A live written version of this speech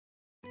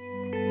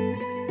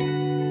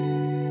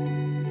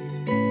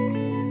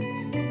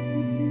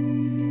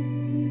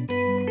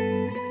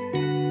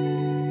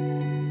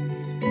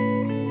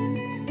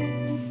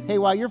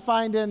while you're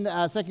finding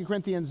 2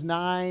 Corinthians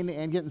 9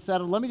 and getting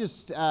settled, let me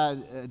just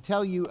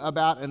tell you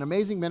about an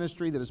amazing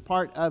ministry that is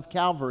part of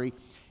Calvary.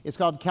 It's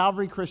called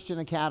Calvary Christian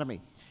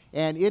Academy.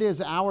 And it is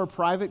our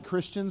private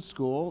Christian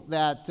school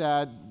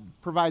that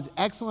provides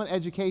excellent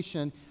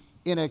education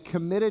in a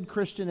committed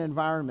Christian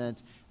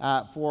environment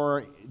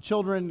for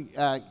children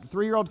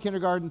 3-year-old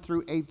kindergarten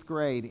through 8th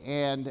grade.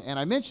 And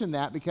I mention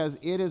that because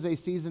it is a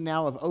season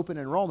now of open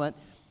enrollment.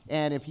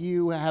 And if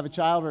you have a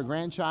child or a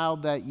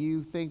grandchild that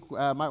you think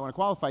might want to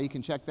qualify, you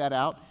can check that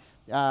out.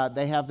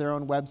 They have their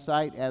own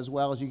website, as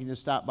well as you can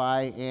just stop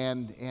by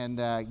and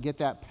get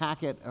that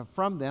packet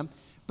from them.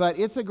 But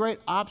it's a great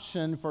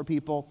option for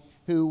people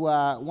who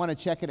want to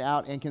check it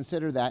out and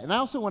consider that. And I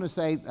also want to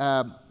say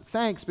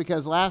thanks,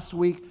 because last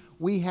week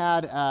we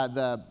had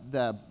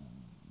the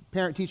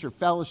Parent-Teacher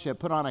Fellowship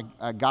put on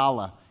a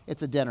gala.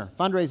 It's a dinner,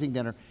 fundraising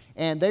dinner.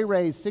 And they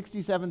raised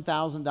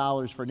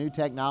 $67,000 for new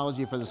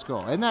technology for the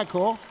school. Isn't that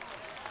cool?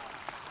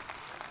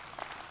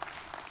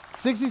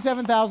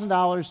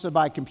 $67,000 to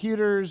buy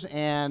computers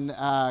and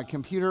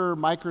computer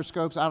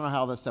microscopes. I don't know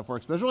how that stuff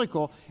works, but it's really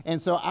cool.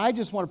 And so I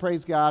just want to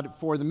praise God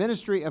for the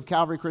ministry of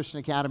Calvary Christian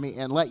Academy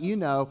and let you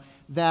know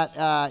that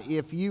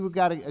if you've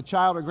got a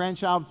child or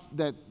grandchild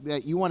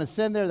that you want to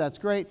send there, that's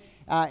great.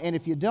 And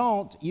if you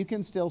don't, you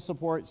can still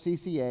support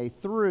CCA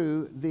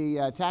through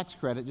the tax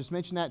credit. Just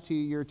mention that to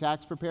your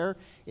tax preparer.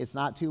 It's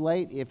not too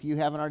late. If you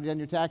haven't already done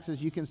your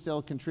taxes, you can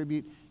still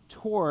contribute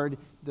toward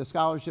the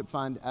scholarship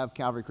fund of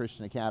Calvary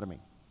Christian Academy.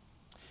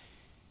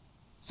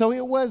 So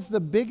it was the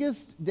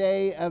biggest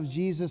day of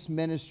Jesus'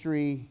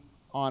 ministry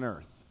on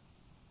earth.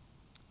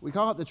 We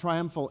call it the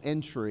triumphal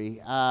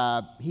entry.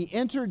 He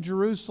entered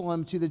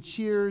Jerusalem to the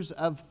cheers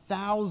of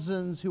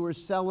thousands who were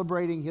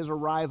celebrating his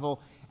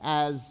arrival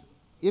as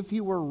if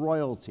he were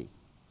royalty.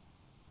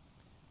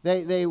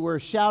 They were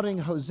shouting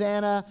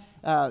Hosanna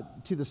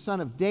to the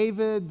Son of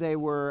David. They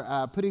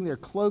were putting their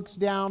cloaks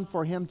down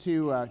for him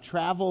to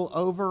travel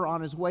over on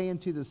his way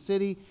into the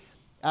city.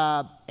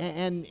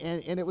 And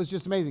it was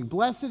just amazing.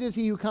 Blessed is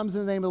he who comes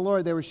in the name of the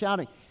Lord, they were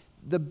shouting.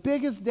 The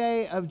biggest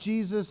day of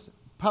Jesus'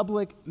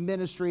 public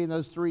ministry in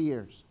those 3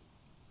 years.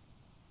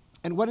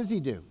 And what does he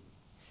do?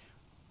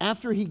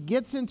 After he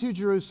gets into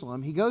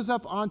Jerusalem, he goes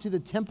up onto the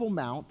Temple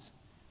Mount,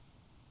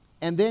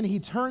 and then he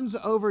turns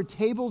over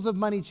tables of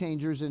money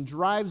changers and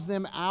drives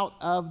them out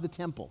of the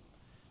temple.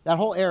 That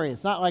whole area.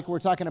 It's not like we're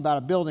talking about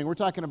a building. We're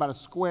talking about a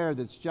square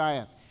that's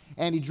giant.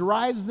 And he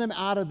drives them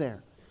out of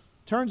there.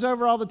 Turns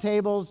over all the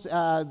tables,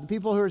 the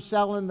people who are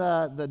selling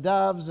the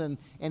doves and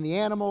the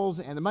animals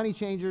and the money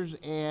changers,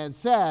 and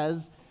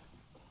says,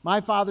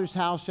 "My Father's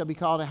house shall be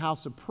called a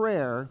house of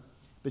prayer,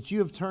 but you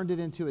have turned it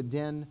into a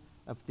den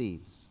of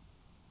thieves."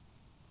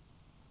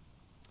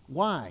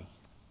 Why?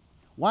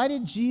 Why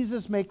did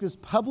Jesus make this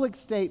public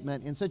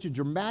statement in such a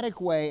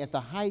dramatic way at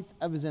the height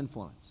of his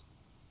influence?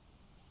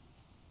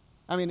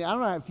 I mean, I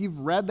don't know if you've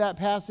read that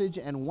passage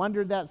and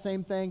wondered that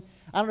same thing.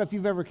 I don't know if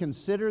you've ever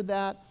considered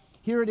that.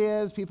 Here it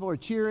is, people are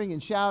cheering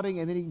and shouting,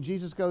 and then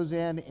Jesus goes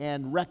in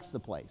and wrecks the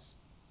place.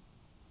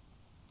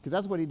 Because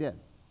that's what he did.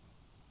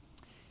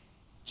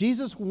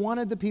 Jesus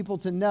wanted the people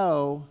to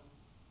know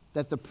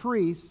that the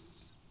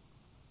priests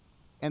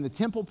and the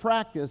temple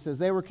practice, as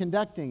they were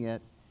conducting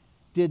it,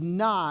 did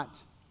not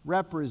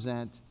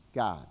represent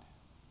God.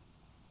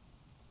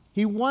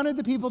 He wanted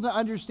the people to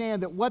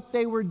understand that what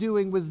they were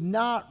doing was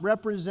not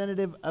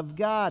representative of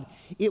God.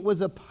 It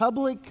was a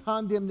public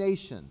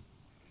condemnation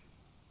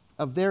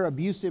of their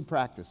abusive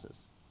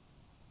practices.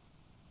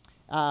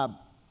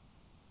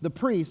 The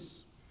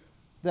priests,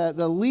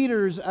 the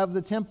leaders of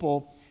the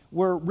temple,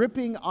 were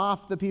ripping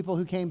off the people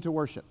who came to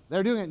worship.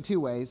 They're doing it in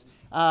two ways.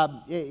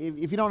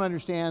 If you don't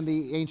understand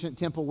the ancient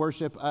temple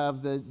worship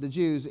of the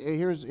Jews,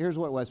 here's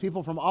what it was.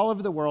 People from all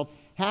over the world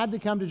had to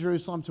come to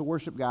Jerusalem to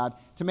worship God,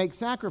 to make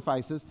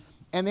sacrifices,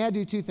 and they had to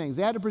do two things.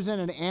 They had to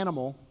present an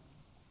animal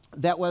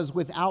that was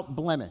without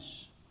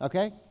blemish,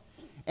 okay?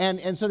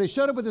 And so they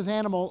showed up with this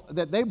animal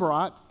that they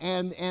brought,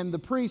 and the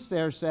priest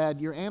there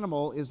said, "Your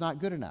animal is not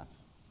good enough.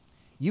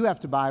 You have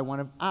to buy one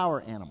of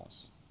our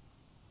animals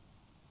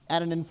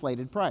at an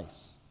inflated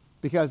price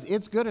because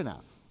it's good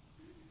enough."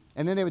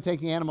 And then they would take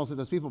the animals that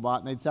those people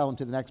bought and they'd sell them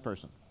to the next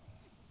person.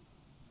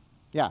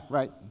 Yeah,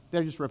 right.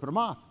 They're just ripping them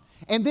off.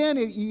 And then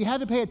you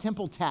had to pay a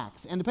temple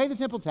tax. And to pay the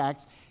temple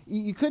tax,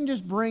 you couldn't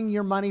just bring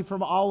your money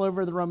from all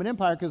over the Roman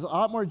Empire, because a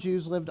lot more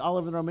Jews lived all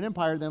over the Roman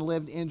Empire than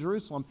lived in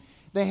Jerusalem.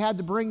 They had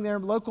to bring their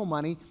local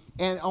money,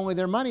 and only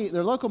their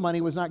local money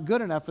was not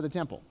good enough for the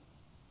temple.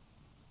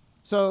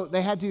 So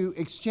they had to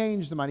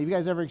exchange the money. Have you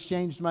guys ever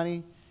exchanged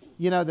money?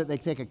 You know that they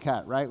take a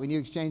cut, right? When you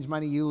exchange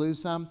money, you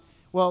lose some.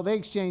 Well, they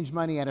exchanged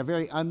money at a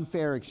very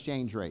unfair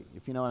exchange rate,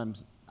 if you know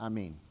what I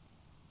mean.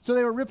 So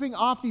they were ripping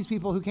off these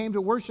people who came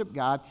to worship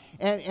God,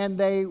 and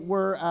they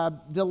were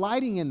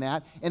delighting in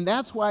that. And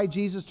that's why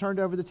Jesus turned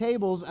over the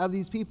tables of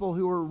these people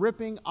who were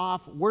ripping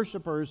off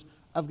worshipers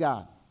of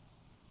God.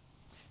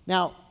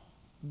 Now,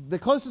 the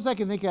closest I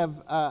can think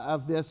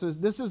of this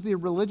is the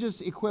religious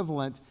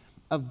equivalent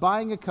of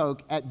buying a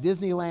Coke at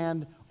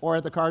Disneyland or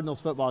at the Cardinals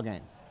football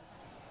game.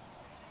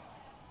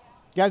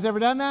 You guys ever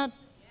done that?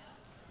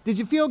 Did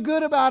you feel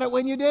good about it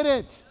when you did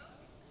it?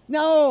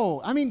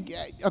 No. I mean,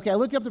 okay, I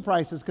looked up the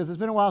prices because it's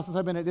been a while since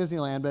I've been at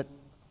Disneyland, but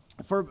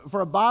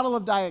for a bottle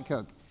of Diet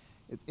Coke,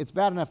 it's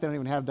bad enough they don't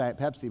even have Diet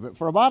Pepsi, but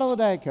for a bottle of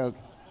Diet Coke,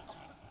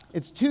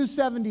 it's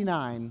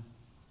 $2.79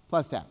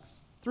 plus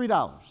tax,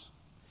 $3.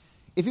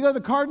 If you go to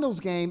the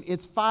Cardinals game,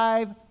 it's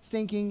 $5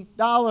 stinking.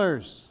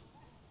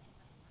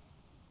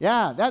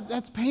 Yeah,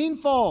 that's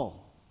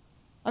painful.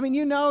 I mean,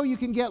 you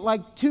can get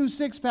like 2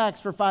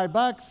 6-packs for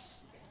 $5,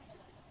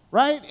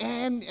 right?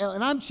 And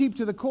I'm cheap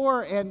to the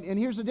core, and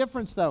here's the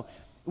difference, though.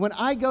 When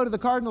I go to the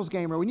Cardinals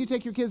game or when you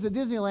take your kids to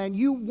Disneyland,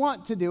 you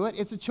want to do it.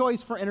 It's a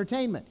choice for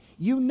entertainment.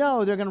 You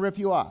know they're going to rip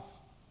you off,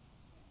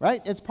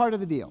 right? It's part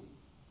of the deal.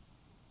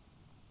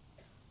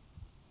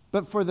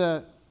 But for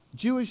the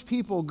Jewish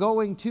people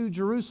going to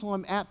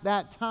Jerusalem at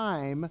that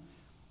time,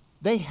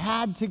 they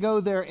had to go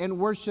there and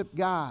worship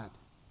God.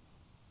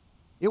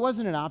 It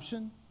wasn't an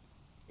option.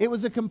 It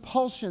was a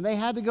compulsion. They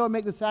had to go and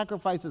make the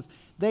sacrifices.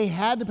 They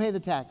had to pay the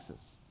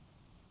taxes.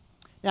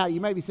 Now, you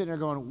might be sitting there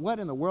going, what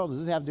in the world does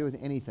this have to do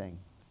with anything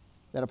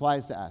that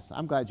applies to us?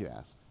 I'm glad you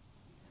asked.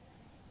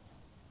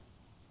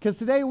 Because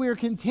today we are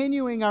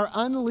continuing our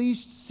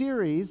Unleashed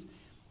series,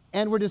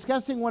 and we're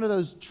discussing one of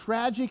those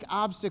tragic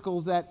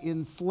obstacles that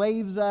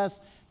enslaves us,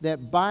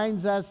 that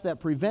binds us, that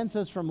prevents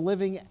us from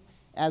living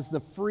as the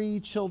free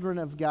children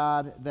of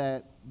God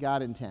that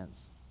God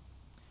intends.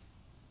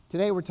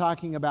 Today we're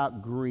talking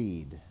about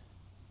greed.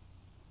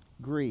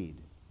 Greed.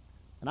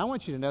 And I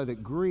want you to know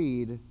that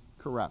greed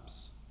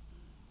corrupts.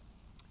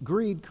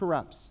 Greed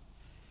corrupts.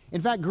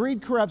 In fact,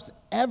 greed corrupts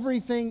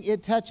everything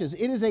it touches.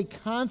 It is a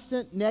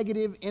constant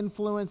negative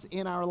influence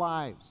in our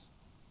lives.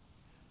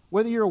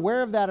 Whether you're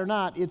aware of that or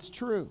not, it's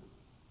true.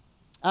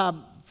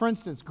 For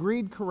instance,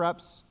 greed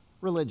corrupts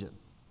religion.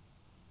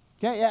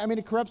 Okay, yeah, I mean,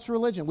 it corrupts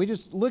religion. We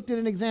just looked at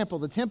an example.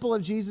 The temple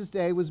of Jesus'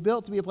 day was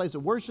built to be a place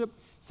of worship,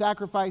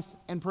 sacrifice,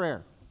 and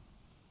prayer.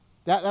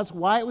 That's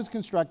why it was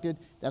constructed.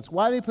 That's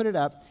why they put it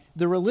up.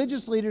 The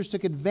religious leaders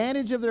took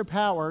advantage of their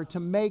power to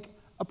make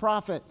a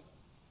profit.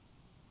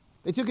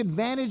 They took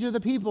advantage of the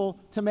people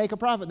to make a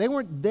profit. They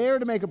weren't there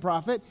to make a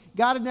profit.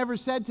 God had never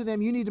said to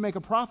them, you need to make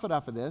a profit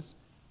off of this.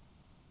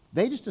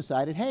 They just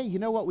decided, hey, you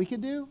know what we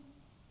could do?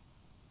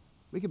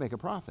 We could make a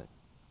profit.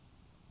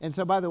 And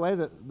so, by the way,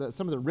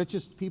 some of the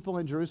richest people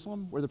in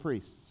Jerusalem were the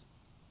priests.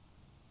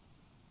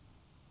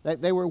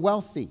 They were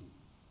wealthy.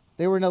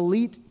 They were an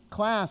elite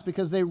class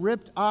because they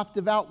ripped off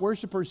devout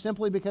worshipers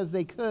simply because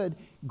they could.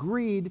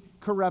 Greed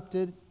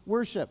corrupted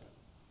worship.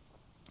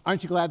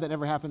 Aren't you glad that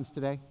never happens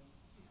today?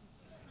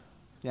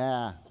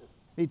 Yeah,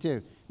 me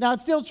too. Now,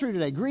 it's still true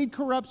today. Greed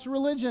corrupts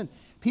religion.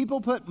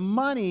 People put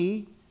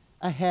money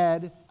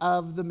ahead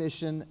of the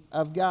mission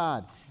of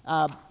God.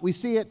 We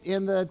see it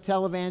in the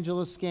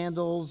televangelist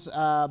scandals.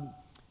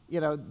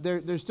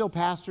 There's still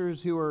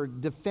pastors who are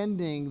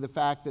defending the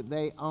fact that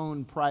they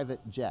own private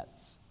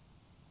jets,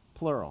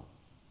 plural.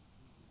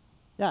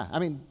 Yeah, I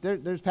mean,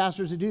 there's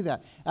pastors who do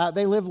that.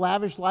 They live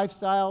lavish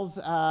lifestyles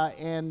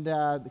and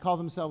they call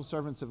themselves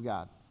servants of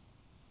God.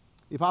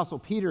 The Apostle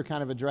Peter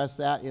kind of addressed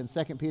that in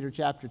 2 Peter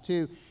chapter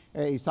 2.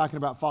 He's talking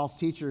about false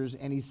teachers,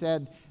 and he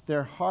said,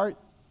 their heart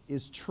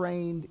is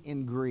trained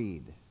in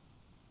greed.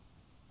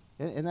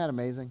 Isn't that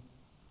amazing?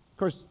 Of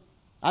course,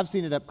 I've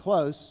seen it up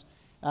close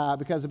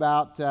because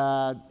about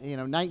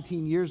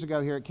 19 years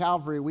ago here at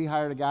Calvary, we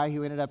hired a guy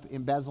who ended up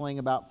embezzling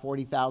about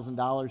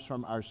 $40,000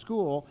 from our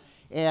school,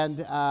 and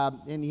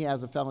he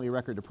has a felony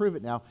record to prove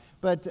it now.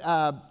 But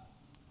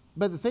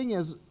the thing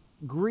is,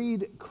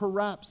 greed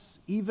corrupts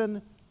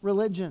even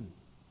religion.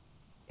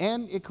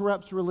 And it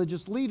corrupts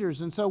religious leaders.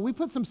 And so we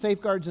put some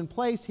safeguards in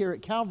place here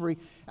at Calvary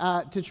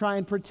to try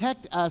and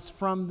protect us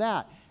from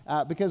that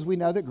because we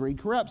know that greed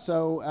corrupts.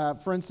 So,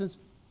 for instance,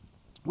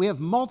 we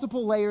have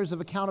multiple layers of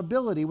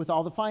accountability with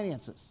all the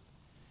finances.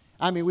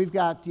 I mean, we've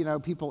got,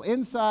 people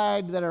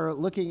inside that are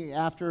looking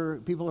after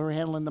people who are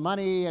handling the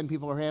money and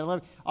people who are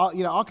handling,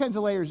 all kinds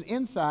of layers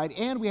inside.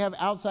 And we have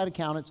outside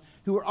accountants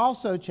who are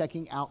also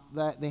checking out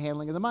the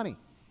handling of the money.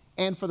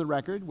 And for the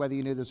record, whether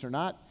you knew this or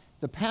not,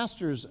 the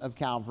pastors of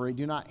Calvary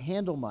do not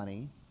handle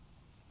money,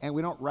 and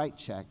we don't write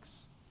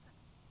checks.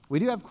 We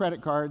do have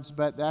credit cards,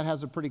 but that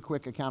has a pretty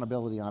quick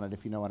accountability on it,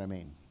 if you know what I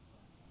mean.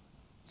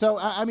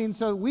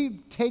 So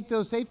we take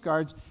those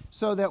safeguards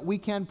so that we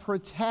can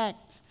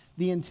protect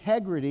the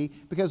integrity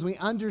because we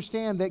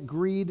understand that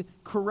greed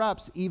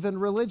corrupts even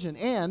religion.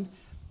 And,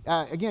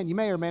 again, you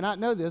may or may not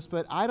know this,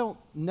 but I don't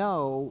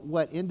know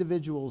what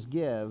individuals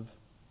give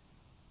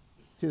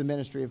to the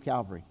ministry of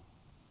Calvary.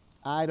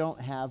 I don't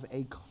have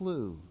a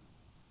clue.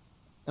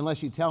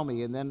 Unless you tell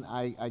me, and then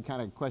I kind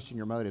of question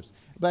your motives.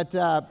 But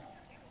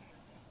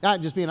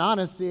I'm just being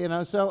honest,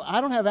 so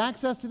I don't have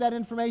access to that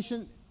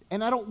information,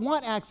 and I don't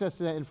want access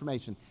to that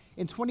information.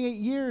 In 28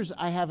 years,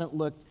 I haven't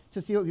looked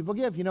to see what people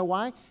give. You know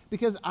why?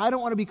 Because I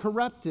don't want to be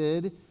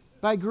corrupted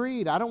by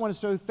greed. I don't want to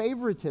show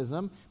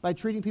favoritism by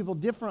treating people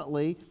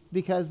differently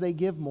because they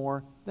give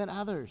more than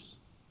others.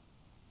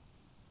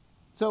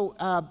 So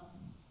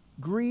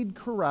greed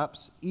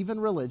corrupts even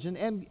religion,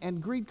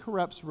 and greed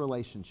corrupts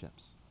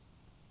relationships.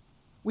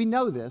 We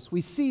know this.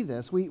 We see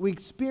this. We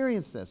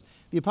experience this.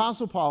 The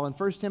Apostle Paul in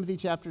 1 Timothy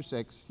chapter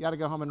 6, you got to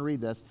go home and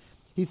read this.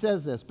 He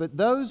says this, "But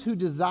those who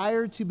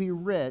desire to be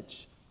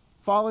rich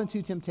fall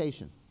into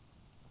temptation,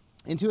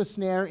 into a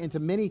snare, into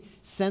many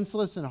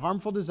senseless and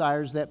harmful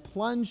desires that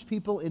plunge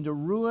people into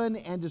ruin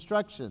and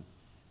destruction.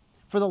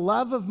 For the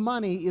love of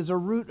money is a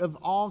root of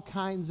all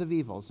kinds of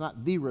evil." It's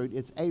not the root,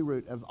 it's a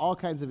root of all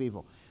kinds of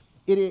evil.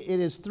 It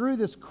is through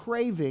this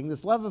craving,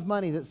 this love of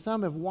money, that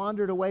some have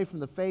wandered away from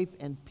the faith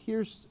and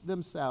pierced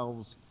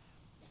themselves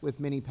with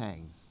many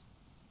pangs.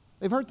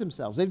 They've hurt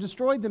themselves. They've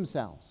destroyed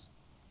themselves.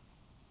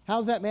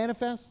 How's that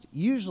manifest?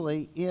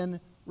 Usually in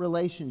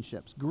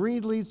relationships.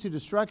 Greed leads to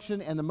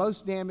destruction, and the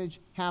most damage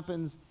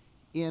happens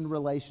in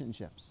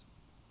relationships.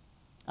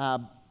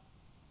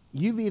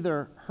 You've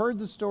either heard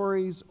the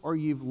stories or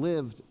you've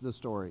lived the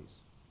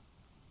stories,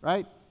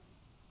 right?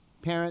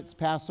 Parents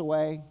pass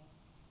away.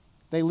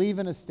 They leave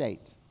an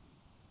estate.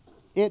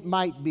 It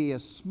might be a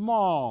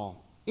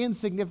small,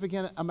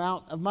 insignificant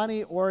amount of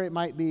money, or it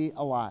might be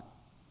a lot.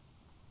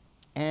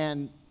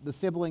 And the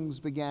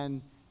siblings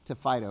begin to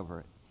fight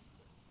over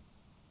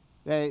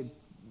it.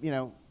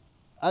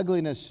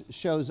 Ugliness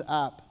shows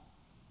up.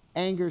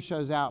 Anger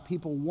shows out.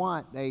 People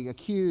want, they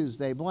accuse,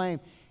 they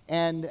blame.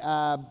 And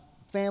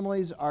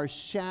families are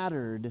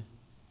shattered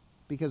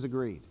because of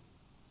greed.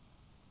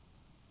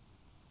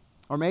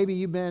 Or maybe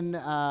you've been,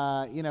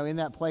 in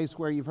that place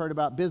where you've heard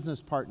about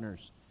business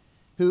partners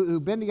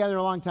who've been together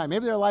a long time.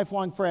 Maybe they're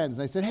lifelong friends.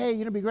 They said, hey,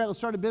 it'd be great, let's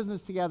start a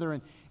business together.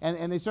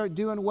 And they start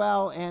doing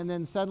well, and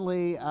then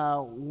suddenly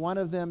one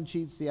of them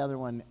cheats the other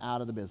one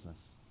out of the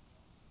business.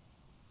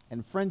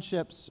 And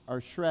friendships are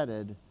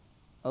shredded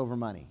over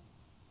money.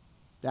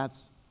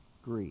 That's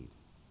greed.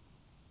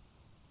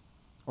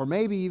 Or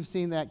maybe you've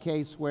seen that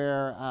case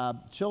where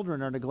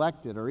children are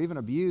neglected or even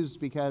abused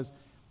because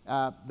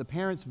the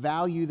parents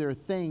value their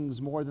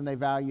things more than they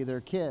value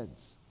their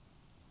kids.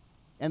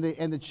 And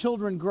the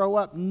children grow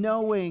up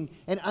knowing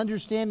and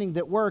understanding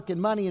that work and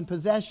money and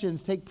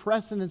possessions take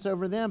precedence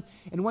over them.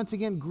 And once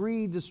again,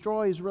 greed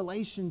destroys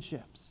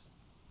relationships.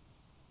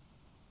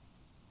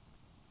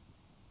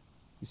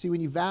 You see,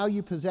 when you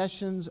value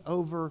possessions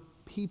over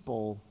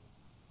people,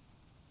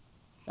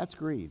 that's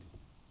greed.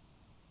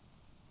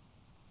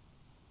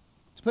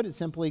 To put it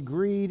simply,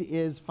 greed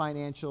is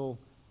financial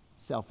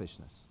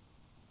selfishness.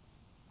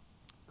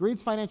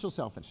 Greed's financial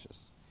selfishness.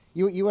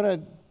 You want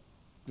to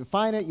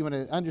define it, you want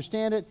to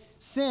understand it.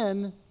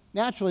 Sin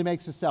naturally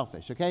makes us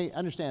selfish, okay?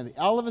 Understand that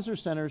all of us are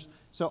sinners,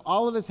 so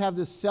all of us have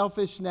this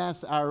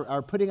selfishness,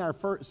 our putting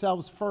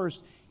ourselves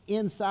first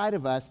inside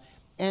of us.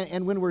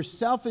 And when we're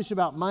selfish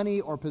about money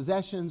or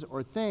possessions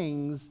or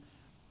things,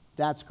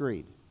 that's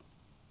greed.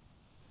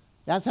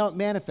 That's how it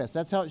manifests.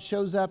 That's how it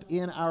shows up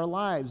in our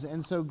lives.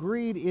 And so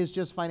greed is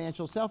just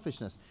financial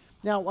selfishness.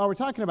 Now, while we're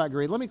talking about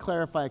greed, let me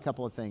clarify a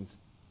couple of things.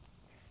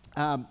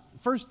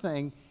 First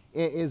thing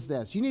is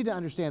this. You need to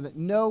understand that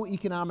no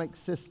economic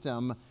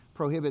system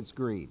prohibits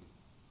greed.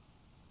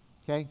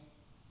 Okay?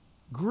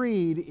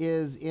 Greed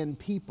is in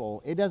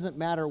people. It doesn't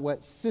matter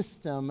what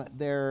system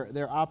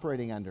they're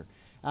operating under.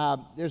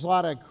 There's a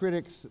lot of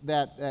critics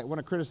that want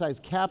to criticize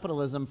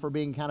capitalism for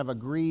being kind of a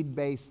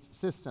greed-based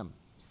system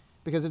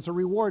because it's a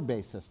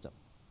reward-based system.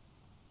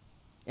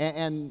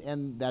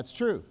 And that's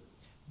true.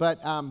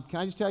 But can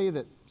I just tell you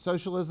that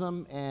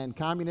socialism and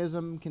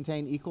communism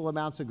contain equal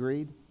amounts of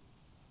greed?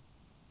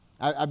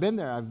 I've been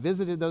there. I've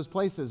visited those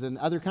places in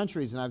other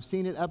countries, and I've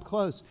seen it up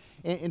close.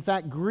 In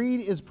fact,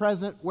 greed is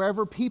present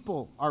wherever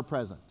people are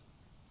present.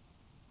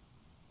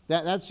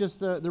 That's just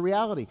the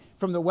reality.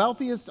 From the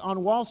wealthiest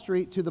on Wall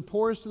Street to the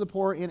poorest of the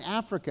poor in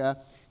Africa,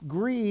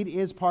 greed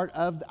is part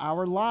of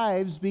our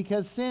lives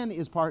because sin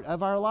is part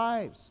of our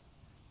lives.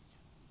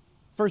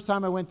 First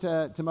time I went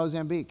to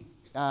Mozambique,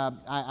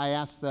 I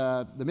asked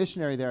the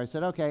missionary there, I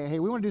said, okay, hey,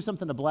 we want to do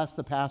something to bless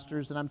the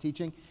pastors that I'm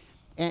teaching.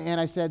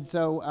 And I said,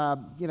 so,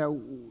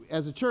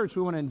 as a church,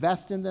 we want to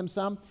invest in them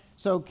some.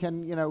 So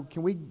can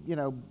we,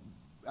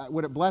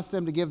 would it bless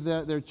them to give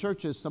their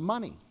churches some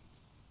money?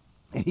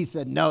 And he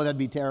said, no, that'd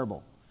be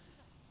terrible.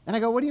 And I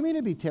go, what do you mean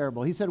it'd be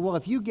terrible? He said, well,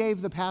 if you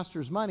gave the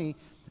pastors money,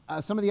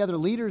 some of the other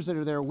leaders that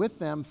are there with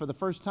them for the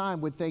first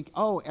time would think,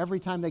 oh, every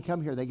time they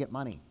come here, they get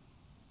money.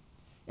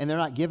 And they're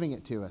not giving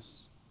it to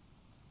us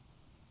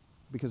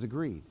because of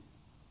greed.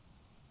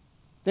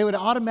 They would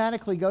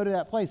automatically go to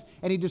that place.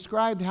 And he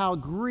described how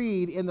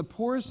greed in the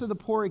poorest of the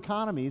poor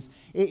economies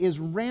is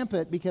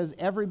rampant because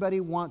everybody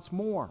wants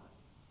more.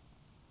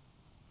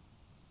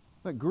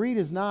 But greed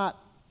is not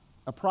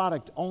a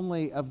product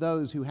only of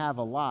those who have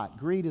a lot.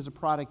 Greed is a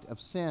product of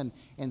sin,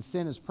 and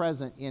sin is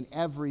present in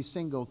every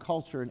single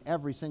culture and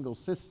every single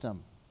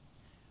system.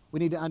 We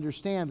need to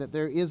understand that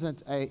there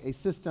isn't a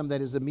system that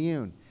is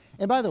immune.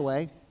 And by the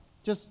way,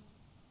 just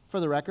for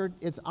the record,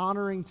 it's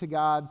honoring to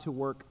God to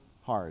work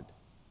hard.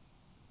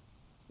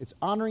 It's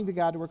honoring to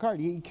God to work hard.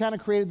 He kind of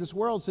created this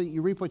world so that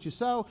you reap what you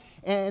sow,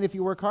 and if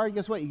you work hard,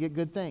 guess what? You get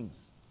good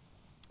things.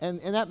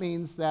 And that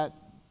means that,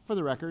 for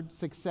the record,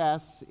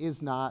 success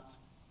is not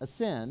a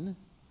sin.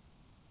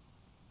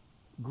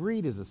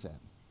 Greed is a sin.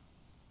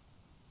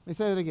 Let me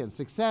say that again.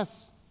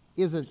 Success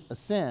isn't a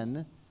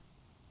sin.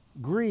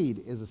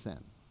 Greed is a sin.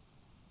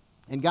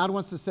 And God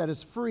wants to set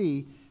us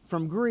free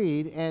from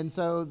greed. And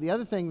so the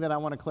other thing that I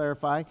want to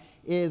clarify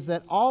is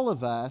that all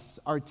of us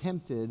are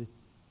tempted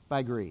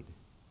by greed.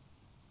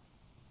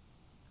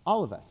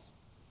 All of us.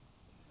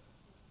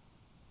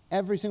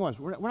 Every single one.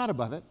 We're not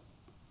above it.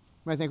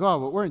 You might think, oh,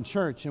 but we're in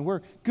church and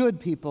we're good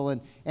people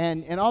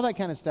and all that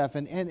kind of stuff.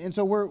 And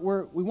so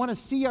we want to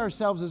see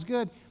ourselves as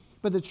good.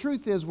 But the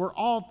truth is we're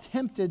all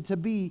tempted to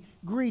be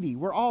greedy.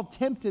 We're all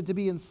tempted to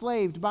be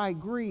enslaved by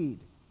greed.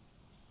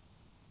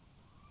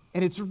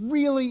 And it's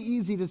really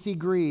easy to see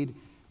greed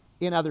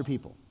in other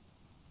people.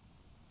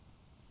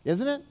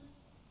 Isn't it?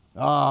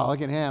 Oh,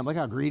 look at him. Look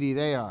how greedy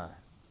they are.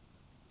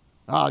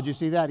 Oh, did you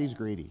see that? He's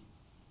greedy.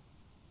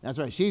 That's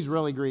right. She's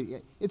really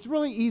greedy. It's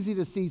really easy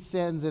to see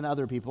sins in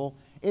other people.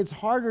 It's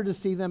harder to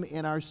see them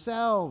in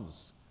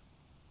ourselves.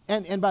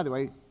 And by the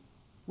way,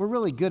 we're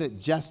really good at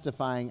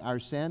justifying our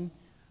sin.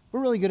 We're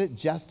really good at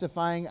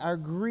justifying our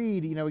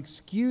greed,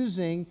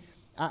 excusing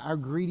our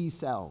greedy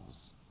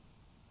selves.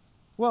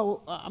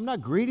 Well, I'm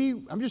not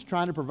greedy. I'm just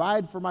trying to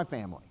provide for my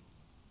family.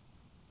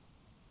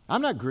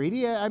 I'm not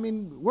greedy.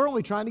 We're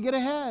only trying to get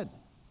ahead.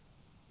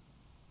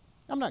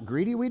 I'm not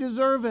greedy. We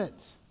deserve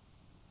it.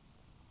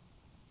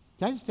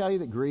 Can I just tell you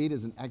that greed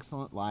is an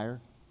excellent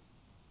liar?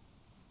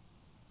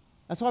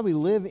 That's why we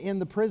live in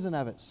the prison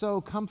of it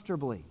so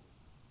comfortably.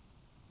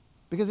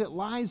 Because it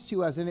lies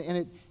to us and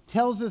it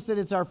tells us that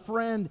it's our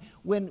friend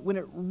when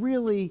it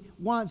really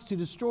wants to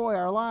destroy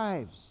our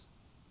lives.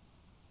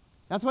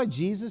 That's why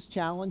Jesus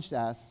challenged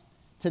us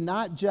to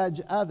not judge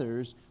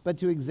others, but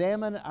to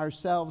examine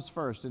ourselves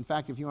first. In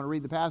fact, if you want to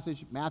read the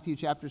passage, Matthew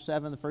chapter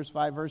 7, the first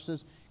 5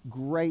 verses,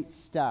 great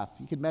stuff.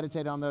 You could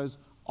meditate on those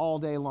all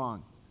day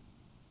long.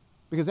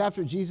 Because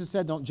after Jesus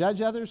said, don't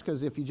judge others,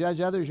 because if you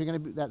judge others,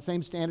 that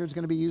same standard is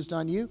going to be used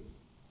on you.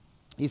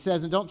 He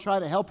says, and don't try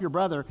to help your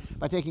brother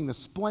by taking the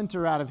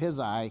splinter out of his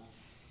eye.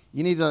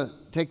 You need to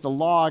take the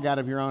log out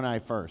of your own eye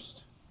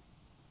first.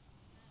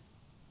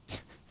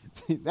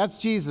 That's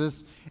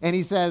Jesus. And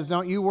he says,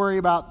 don't you worry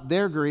about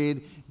their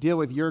greed, deal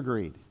with your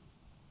greed.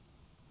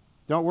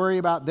 Don't worry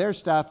about their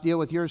stuff, deal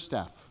with your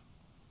stuff.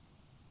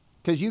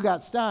 Because you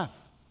got stuff,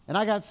 and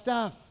I got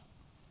stuff.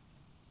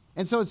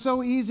 And so it's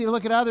so easy to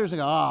look at others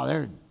and go, oh,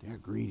 they're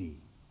greedy.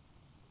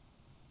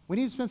 We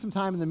need to spend some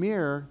time in the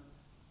mirror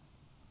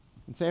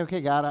and say,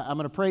 okay, God, I'm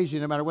going to praise you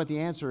no matter what the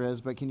answer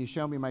is, but can you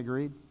show me my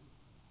greed?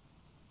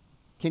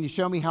 Can you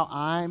show me how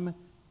I'm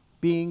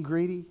being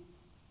greedy?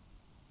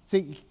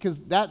 See, because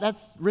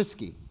that's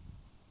risky.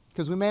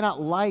 Because we may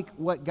not like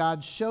what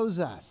God shows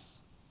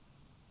us.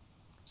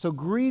 So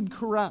greed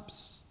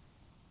corrupts.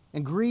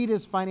 And greed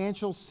is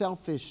financial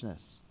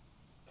selfishness.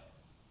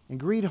 And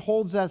greed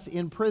holds us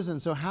in prison.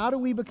 So how do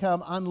we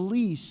become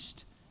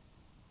unleashed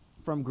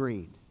from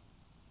greed?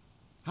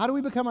 How do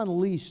we become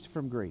unleashed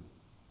from greed?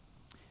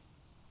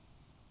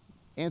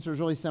 Answer is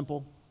really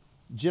simple.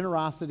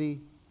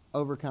 Generosity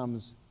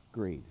overcomes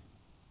greed.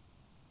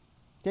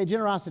 Okay,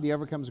 generosity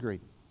overcomes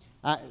greed.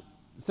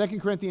 2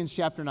 Corinthians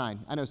chapter 9.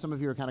 I know some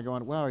of you are kind of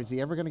going, well, is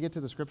he ever going to get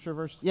to the scripture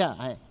verse? Yeah,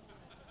 I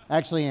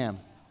actually am.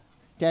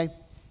 Okay,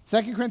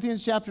 2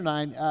 Corinthians chapter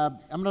 9. I'm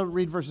going to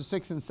read verses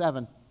 6 and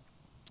 7.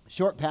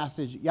 Short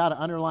passage. You ought to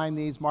underline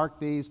these, mark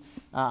these,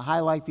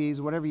 highlight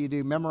these, whatever you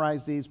do.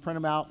 Memorize these, print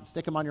them out,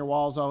 stick them on your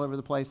walls all over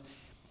the place.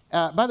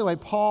 By the way,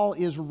 Paul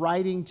is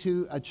writing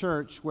to a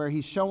church where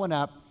he's showing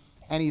up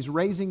and he's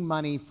raising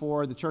money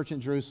for the church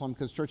in Jerusalem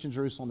because church in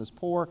Jerusalem is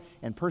poor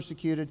and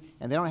persecuted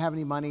and they don't have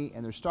any money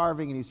and they're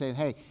starving. And he's saying,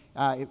 hey,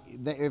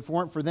 if it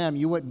weren't for them,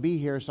 you wouldn't be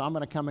here, so I'm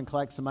going to come and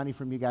collect some money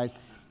from you guys.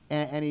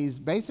 And he's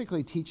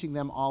basically teaching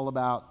them all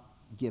about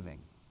giving.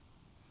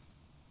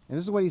 And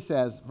this is what he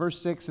says. Verse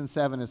 6 and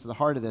 7 is the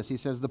heart of this. He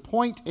says, the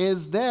point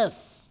is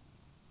this: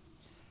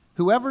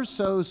 whoever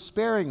sows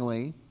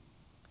sparingly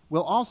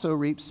will also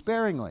reap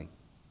sparingly.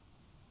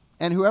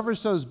 And whoever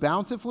sows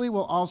bountifully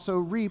will also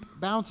reap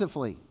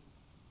bountifully.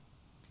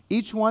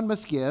 Each one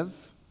must give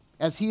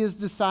as he has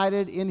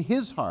decided in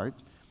his heart,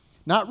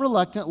 not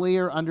reluctantly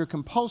or under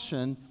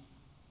compulsion,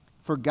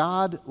 for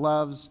God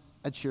loves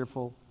a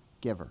cheerful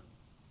giver.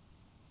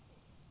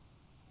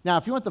 Now,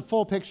 if you want the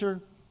full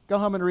picture, go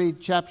home and read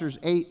chapters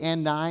 8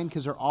 and 9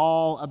 because they're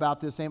all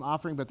about this same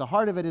offering. But the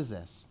heart of it is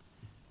this.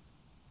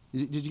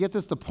 Did you get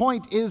this? The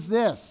point is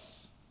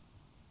this: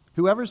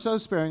 whoever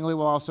sows sparingly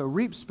will also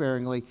reap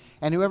sparingly,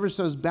 and whoever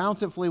sows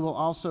bountifully will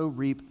also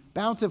reap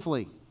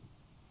bountifully.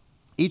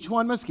 Each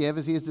one must give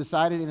as he has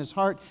decided in his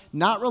heart,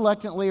 not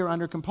reluctantly or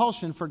under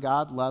compulsion, for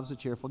God loves a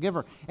cheerful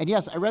giver. And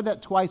yes, I read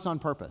that twice on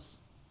purpose.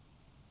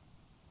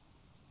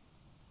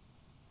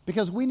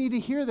 Because we need to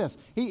hear this.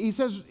 He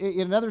says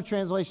in another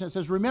translation, it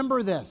says,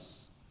 remember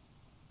this.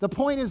 The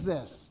point is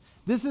this.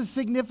 This is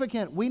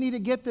significant. We need to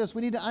get this.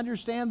 We need to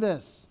understand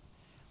this.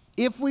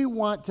 If we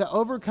want to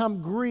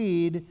overcome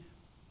greed,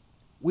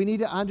 we need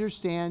to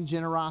understand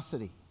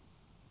generosity.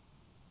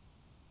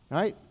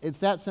 All right? It's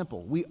that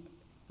simple.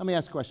 Let me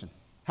ask a question.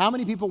 How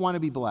many people want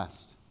to be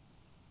blessed?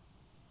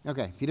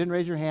 Okay, if you didn't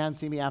raise your hand,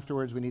 see me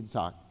afterwards. We need to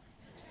talk.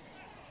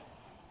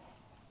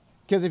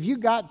 Because if you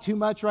got too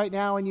much right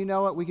now and you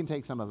know it, we can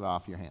take some of it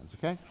off your hands,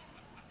 okay?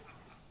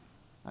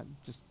 I'm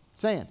just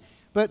saying.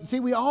 But see,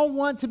 we all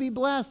want to be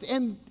blessed,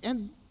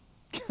 and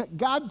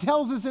God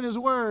tells us in His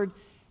Word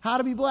how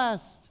to be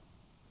blessed.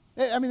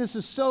 I mean, this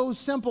is so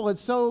simple.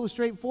 It's so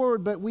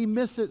straightforward, but we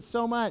miss it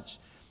so much.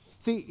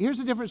 See, here's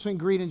the difference between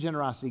greed and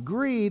generosity.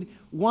 Greed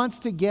wants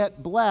to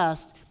get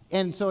blessed,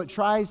 and so it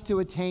tries to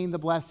attain the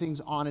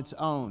blessings on its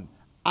own.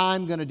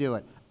 I'm going to do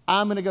it.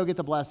 I'm going to go get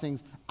the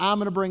blessings. I'm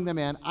going to bring them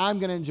in. I'm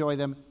going to enjoy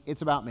them.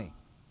 It's about me.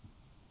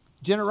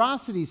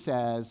 Generosity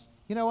says,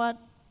 you know what?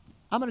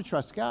 I'm going to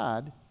trust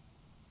God,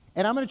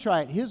 and I'm going to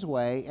try it His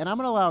way, and I'm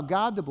going to allow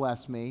God to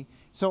bless me,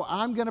 so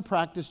I'm going to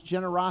practice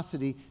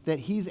generosity that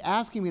He's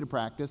asking me to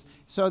practice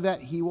so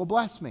that He will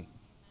bless me.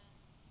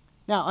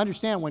 Now,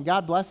 understand, when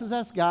God blesses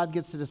us, God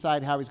gets to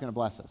decide how He's going to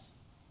bless us.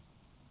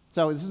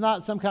 So this is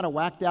not some kind of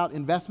whacked out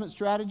investment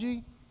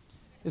strategy.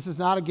 This is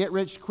not a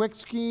get-rich-quick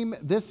scheme.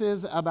 This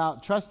is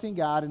about trusting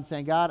God and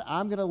saying, God,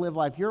 I'm going to live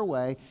life your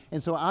way,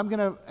 and so I'm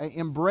going to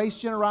embrace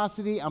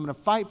generosity. I'm going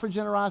to fight for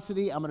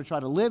generosity. I'm going to try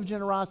to live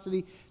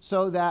generosity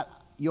so that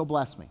you'll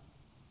bless me.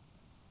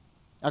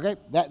 Okay?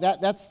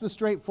 That's the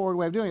straightforward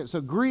way of doing it.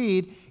 So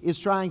greed is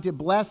trying to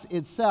bless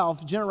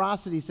itself.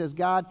 Generosity says,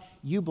 God,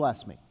 you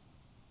bless me.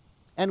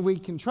 And we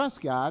can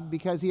trust God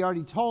because He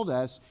already told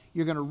us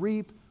you're going to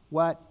reap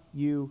what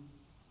you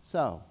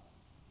sow.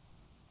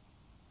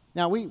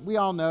 Now, we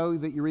all know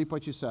that you reap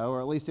what you sow, or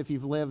at least if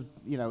you've lived,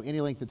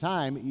 any length of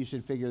time, you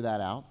should figure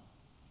that out.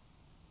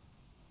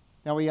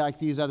 Now, we like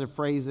to use other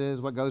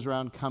phrases. What goes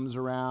around comes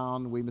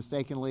around. We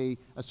mistakenly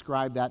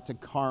ascribe that to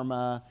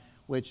karma,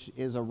 which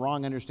is a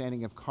wrong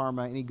understanding of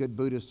karma. Any good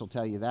Buddhist will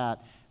tell you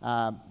that.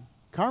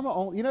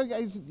 Karma,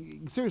 guys,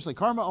 seriously,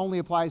 karma only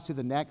applies to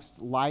the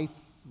next life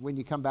when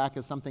you come back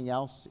as something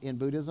else in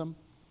Buddhism.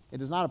 It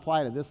does not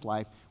apply to this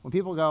life. When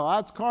people go,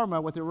 it's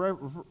karma, what they're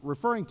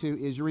referring to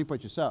is you reap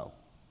what you sow.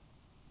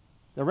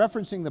 They're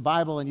referencing the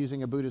Bible and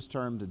using a Buddhist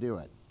term to do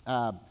it.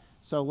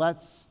 So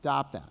let's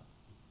stop that.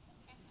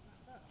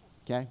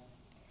 Okay?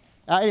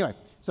 Anyway,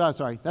 so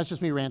sorry, that's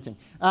just me ranting.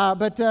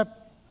 But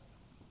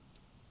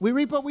we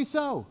reap what we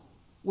sow,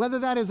 whether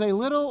that is a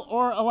little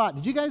or a lot.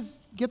 Did you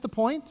guys get the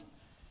point?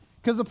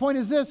 Because the point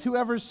is this: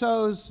 whoever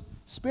sows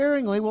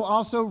sparingly will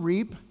also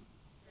reap.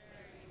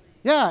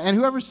 Yeah, and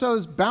whoever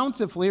sows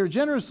bountifully or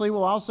generously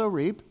will also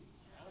reap.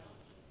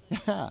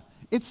 Yeah,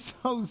 it's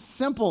so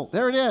simple.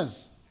 There it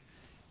is.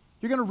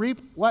 You're going to reap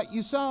what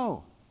you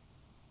sow.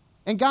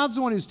 And God's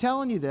the one who's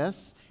telling you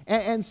this.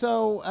 And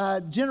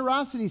so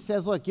generosity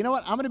says, look, you know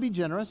what? I'm going to be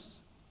generous.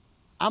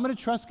 I'm going to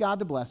trust God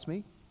to bless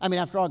me. I mean,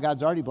 after all,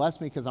 God's already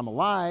blessed me because I'm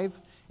alive.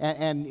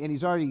 And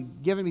He's already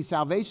given me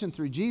salvation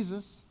through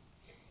Jesus.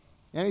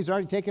 And He's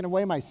already taken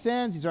away my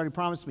sins. He's already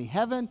promised me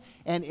heaven.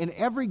 And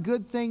every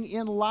good thing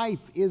in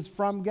life is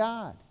from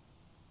God.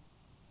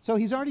 So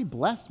He's already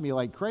blessed me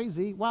like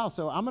crazy. Wow,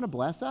 so I'm going to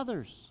bless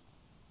others.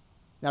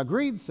 Now,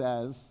 greed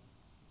says,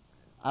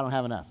 I don't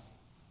have enough.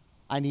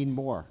 I need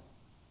more.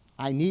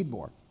 I need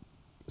more.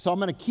 So I'm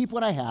going to keep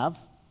what I have,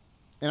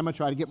 and I'm going to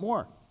try to get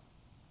more.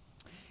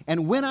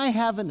 And when I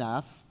have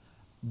enough,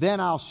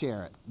 then I'll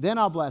share it. Then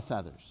I'll bless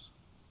others.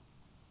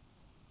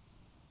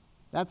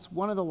 That's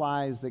one of the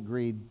lies that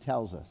greed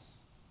tells us.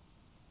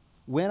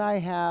 When I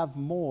have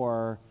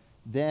more,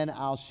 then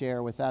I'll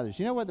share with others.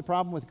 You know what the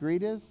problem with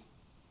greed is?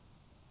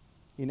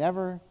 You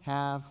never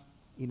have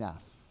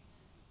enough.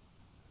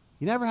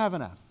 You never have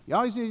enough. You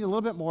always need a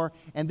little bit more.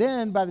 And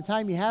then by the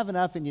time you have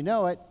enough and you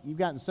know it, you've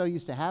gotten so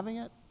used to having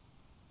it,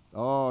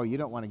 you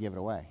don't want to give it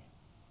away.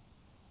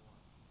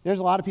 There's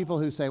a lot of people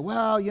who say,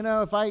 well,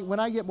 when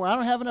I get more, I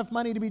don't have enough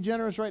money to be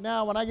generous right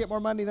now. When I get more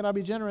money, then I'll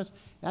be generous.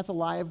 That's a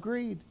lie of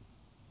greed.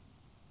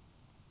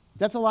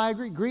 That's a lie of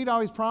greed. Greed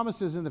always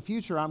promises in the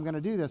future, I'm going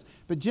to do this.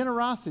 But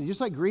generosity,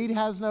 just like greed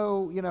has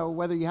no,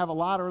 whether you have a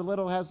lot or a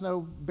little has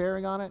no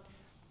bearing on it,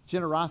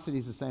 generosity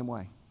is the same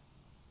way.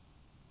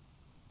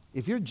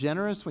 If you're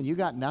generous when you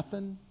got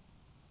nothing,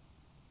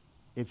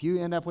 if you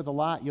end up with a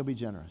lot, you'll be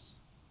generous.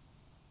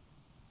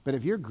 But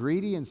if you're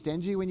greedy and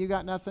stingy when you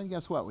got nothing,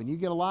 guess what? When you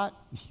get a lot,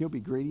 you'll be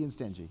greedy and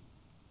stingy.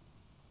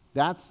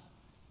 That's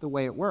the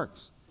way it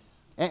works.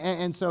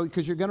 And so,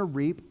 because you're going to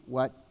reap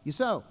what you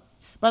sow.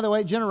 By the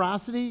way,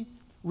 generosity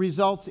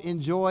results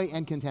in joy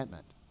and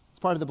contentment. It's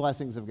part of the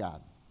blessings of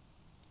God.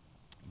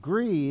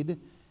 Greed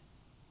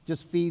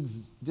just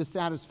feeds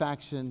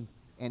dissatisfaction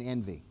and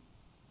envy.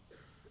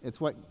 It's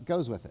what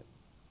goes with it.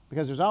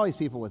 Because there's always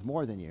people with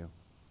more than you.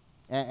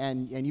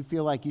 And you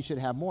feel like you should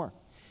have more.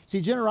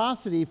 See,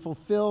 generosity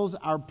fulfills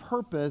our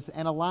purpose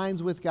and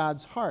aligns with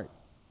God's heart.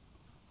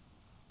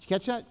 Did you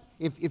catch that?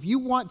 If you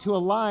want to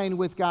align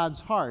with God's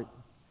heart,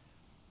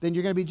 then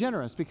you're going to be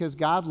generous because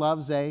God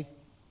loves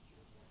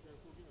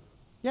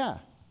Yeah.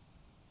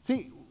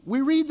 See,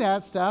 we read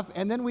that stuff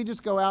and then we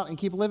just go out and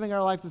keep living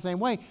our life the same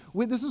way.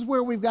 This is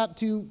where we've got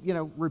to,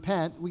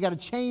 repent. We got to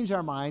change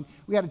our mind.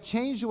 We got to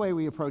change the way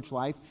we approach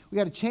life. We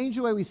got to change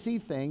the way we see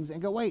things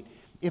and go, wait,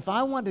 if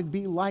I want to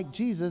be like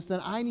Jesus, then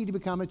I need to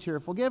become a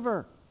cheerful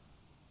giver.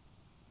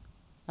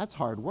 That's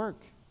hard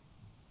work.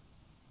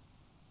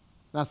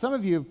 Now, some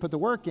of you have put the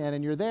work in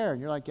and you're there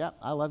and you're like, yeah,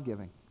 I love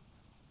giving.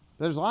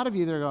 But there's a lot of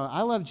you that are going,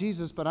 I love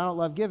Jesus, but I don't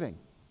love giving.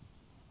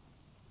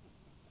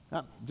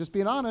 Now, just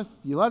being honest,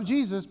 you love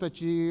Jesus,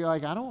 but you're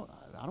like, I don't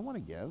want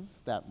to give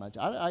that much.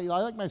 I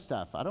like my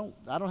stuff. I don't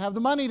have the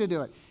money to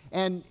do it.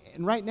 And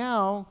right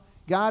now,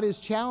 God is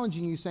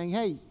challenging you, saying,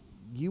 hey,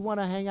 you want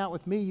to hang out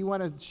with me? You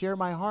want to share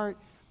my heart?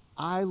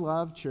 I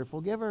love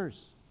cheerful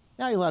givers.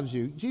 Yeah, he loves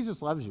you.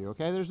 Jesus loves you,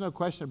 okay? There's no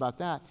question about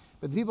that.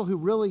 But the people who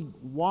really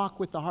walk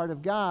with the heart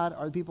of God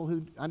are the people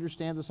who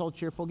understand this whole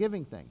cheerful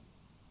giving thing.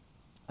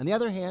 On the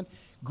other hand,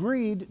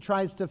 greed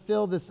tries to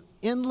fill this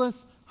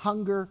endless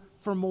hunger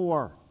for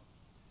more.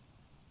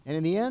 And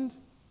in the end,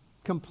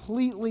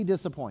 completely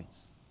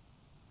disappoints.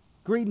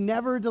 Greed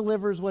never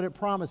delivers what it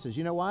promises.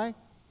 You know why?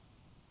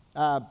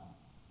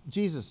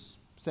 Jesus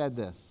said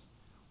this.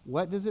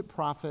 What does it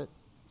profit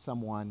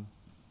someone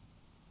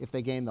if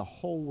they gain the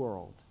whole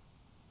world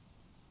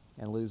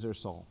and lose their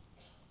soul,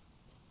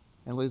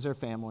 and lose their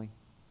family,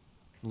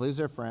 and lose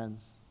their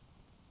friends,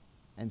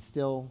 and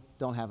still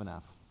don't have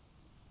enough?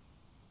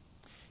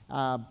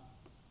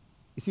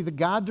 You see, the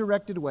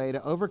God-directed way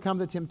to overcome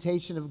the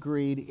temptation of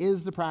greed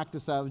is the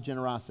practice of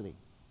generosity,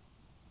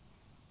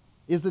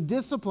 is the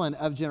discipline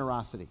of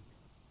generosity.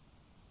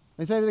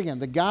 Let me say that again.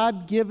 The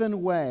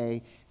God-given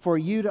way for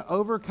you to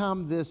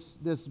overcome this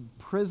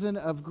prison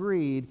of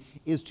greed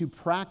is to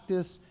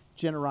practice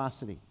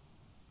generosity.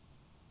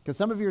 Because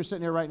some of you are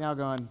sitting here right now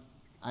going,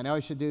 I know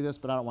I should do this,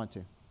 but I don't want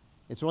to.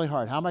 It's really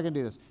hard. How am I going to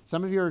do this?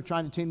 Some of you are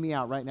trying to tune me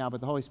out right now,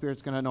 but the Holy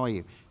Spirit's going to annoy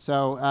you.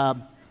 So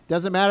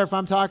doesn't matter if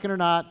I'm talking or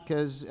not,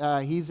 because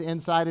he's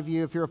inside of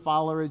you if you're a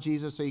follower of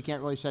Jesus, so you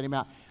can't really shut him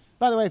out.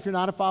 By the way, if you're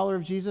not a follower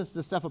of Jesus,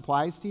 this stuff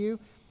applies to you,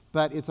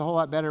 but it's a whole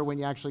lot better when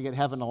you actually get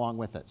heaven along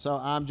with it. So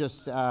I'm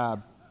just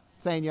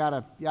saying you ought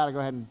to go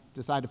ahead and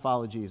decide to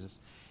follow Jesus.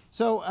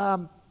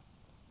 So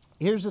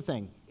here's the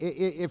thing.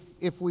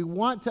 If we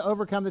want to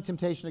overcome the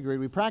temptation of greed,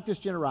 we practice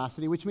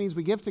generosity, which means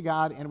we give to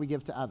God and we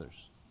give to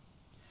others.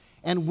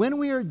 And when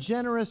we are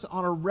generous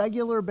on a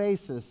regular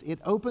basis, it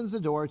opens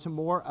the door to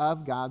more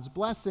of God's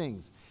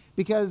blessings.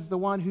 Because the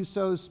one who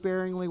sows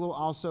sparingly will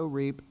also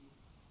reap.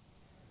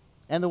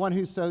 And the one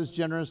who sows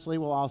generously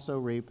will also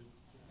reap.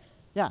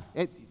 Yeah,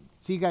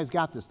 so you guys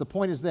got this. The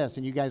point is this,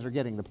 and you guys are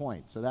getting the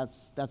point. So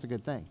that's a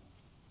good thing.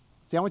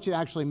 See, I want you to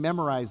actually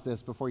memorize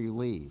this before you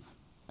leave.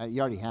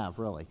 You already have,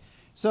 really.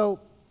 So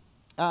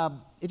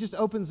it just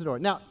opens the door.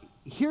 Now,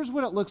 here's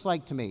what it looks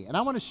like to me. And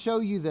I want to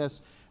show you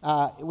this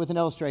with an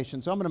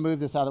illustration. So I'm going to move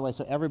this out of the way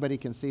so everybody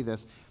can see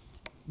this.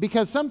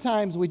 Because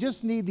sometimes we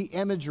just need the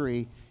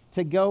imagery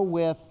to go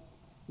with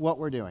what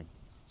we're doing.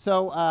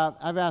 So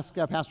I've asked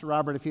Pastor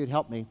Robert if he would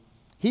help me.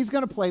 He's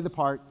going to play the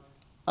part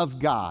of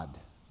God.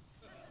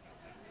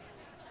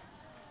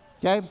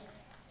 Okay?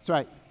 That's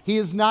right. He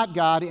is not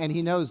God, and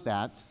he knows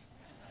that.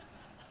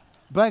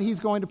 But he's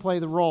going to play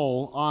the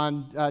role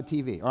on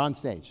TV or on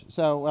stage.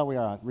 So, well, we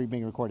are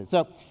being recorded.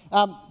 So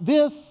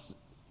this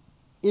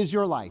is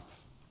your life,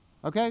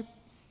 okay?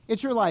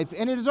 It's your life,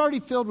 and it is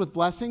already filled with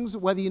blessings,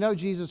 whether you know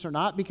Jesus or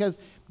not, because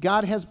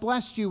God has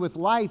blessed you with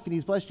life, and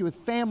he's blessed you with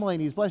family,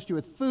 and he's blessed you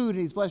with food, and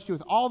he's blessed you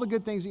with all the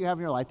good things that you have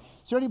in your life.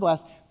 It's already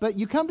blessed, but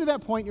you come to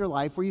that point in your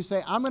life where you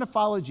say, I'm going to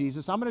follow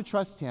Jesus, I'm going to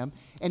trust him,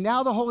 and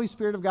now the Holy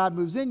Spirit of God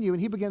moves in you, and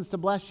he begins to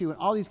bless you in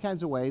all these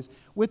kinds of ways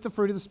with the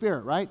fruit of the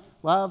Spirit, right?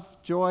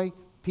 Love, joy,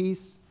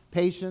 peace,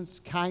 patience,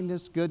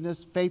 kindness,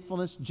 goodness,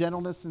 faithfulness,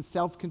 gentleness, and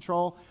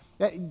self-control.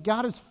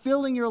 God is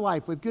filling your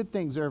life with good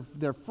things. There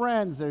are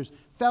friends, there's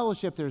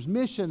fellowship, there's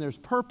mission, there's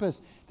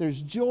purpose,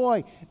 there's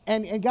joy.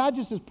 And God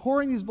just is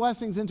pouring these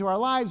blessings into our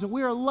lives, and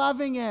we are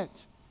loving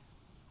it.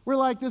 We're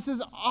like, this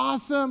is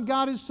awesome.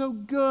 God is so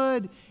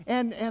good.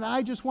 And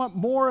I just want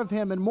more of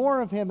him and more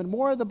of him and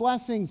more of the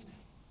blessings.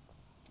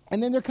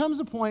 And then there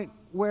comes a point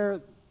where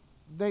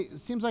it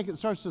seems like it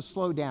starts to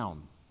slow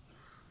down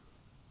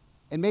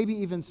and maybe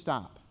even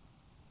stop.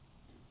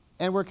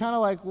 And we're kind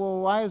of like,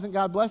 well, why isn't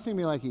God blessing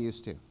me like he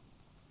used to?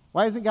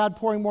 Why isn't God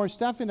pouring more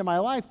stuff into my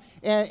life?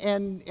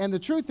 And the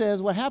truth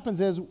is, what happens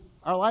is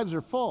our lives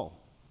are full.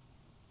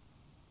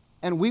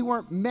 And we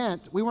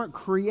weren't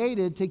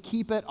created to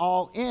keep it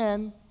all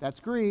in.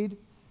 That's greed.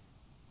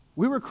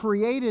 We were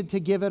created to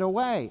give it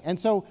away. And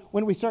so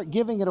when we start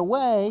giving it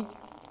away,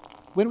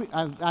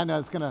 I know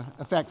it's going to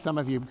affect some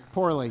of you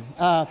poorly.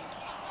 But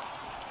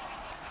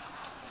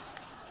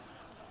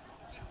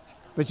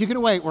you can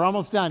wait. We're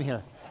almost done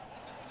here.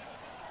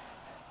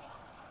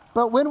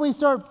 But when we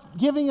start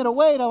giving it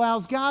away, it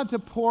allows God to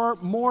pour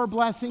more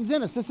blessings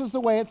in us. This is the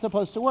way it's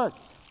supposed to work.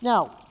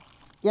 Now,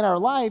 in our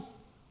life,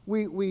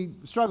 we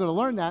struggle to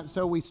learn that,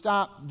 so we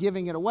stop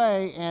giving it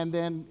away, and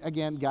then,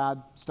 again,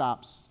 God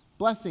stops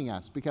blessing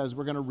us because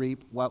we're going to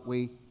reap what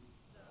we...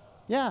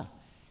 Yeah.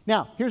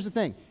 Now, here's the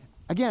thing.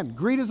 Again,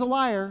 greed is a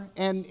liar,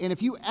 and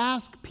if you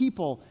ask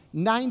people,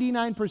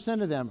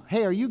 99% of them,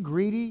 hey, are you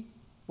greedy?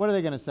 What are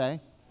they going to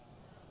say?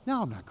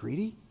 No, I'm not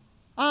greedy.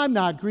 I'm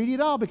not greedy at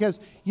all because,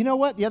 you know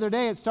what? The other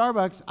day at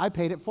Starbucks, I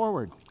paid it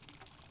forward.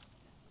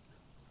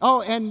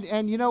 Oh,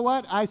 and you know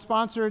what? I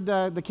sponsored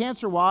the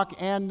cancer walk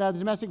and the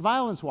domestic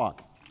violence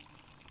walk.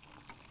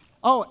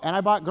 Oh, and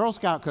I bought Girl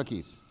Scout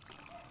cookies.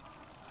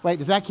 Wait,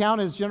 does that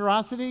count as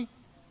generosity?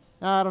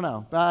 I don't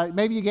know.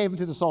 Maybe you gave them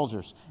to the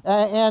soldiers.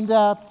 And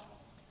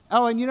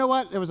you know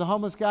what? There was a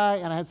homeless guy,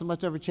 and I had some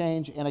leftover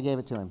change, and I gave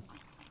it to him.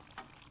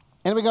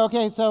 And we go,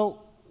 okay,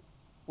 so,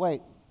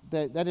 wait,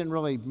 that didn't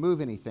really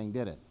move anything,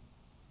 did it?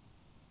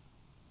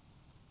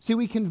 See,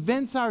 we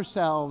convince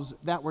ourselves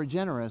that we're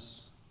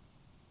generous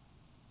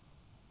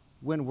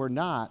when we're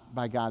not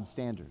by God's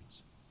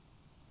standards.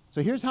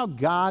 So here's how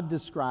God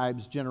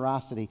describes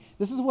generosity.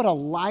 This is what a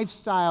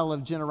lifestyle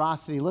of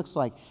generosity looks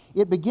like.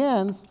 It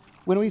begins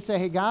when we say,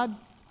 hey, God,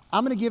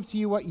 I'm going to give to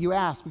you what you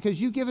ask.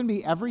 Because you've given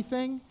me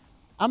everything,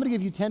 I'm going to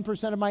give you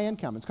 10% of my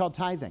income. It's called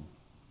tithing.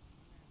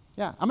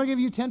 Yeah, I'm going to give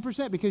you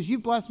 10% because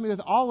you've blessed me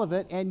with all of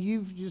it, and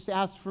you've just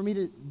asked for me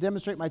to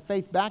demonstrate my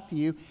faith back to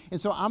you. And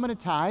so I'm going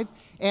to tithe.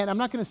 And I'm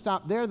not going to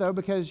stop there, though,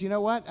 because you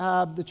know what?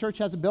 The church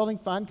has a building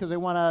fund because they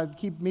want to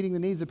keep meeting the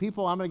needs of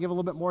people. I'm going to give a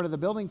little bit more to the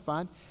building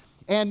fund.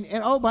 And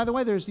oh, by the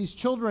way, there's these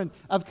children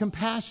of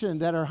compassion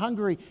that are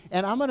hungry,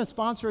 and I'm going to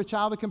sponsor a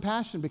child of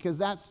compassion because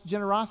that's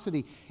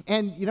generosity.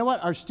 And you know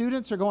what? Our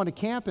students are going to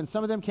camp, and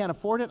some of them can't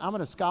afford it. I'm going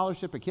to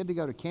scholarship a kid to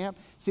go to camp,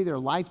 see their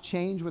life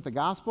change with the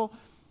gospel.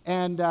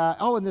 And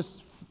and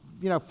this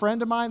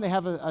friend of mine, they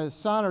have a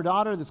son or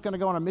daughter that's going to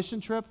go on a mission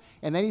trip,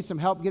 and they need some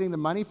help getting the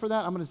money for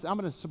that. I'm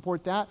going to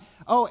support that.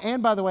 Oh,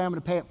 and by the way, I'm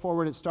going to pay it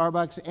forward at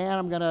Starbucks, and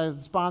I'm going to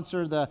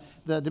sponsor the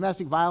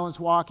domestic violence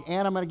walk,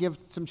 and I'm going to give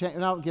some change. I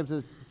don't give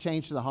the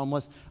change to the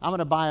homeless. I'm going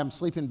to buy them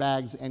sleeping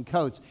bags and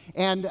coats.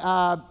 And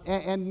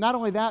not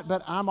only that,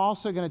 but I'm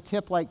also going to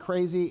tip like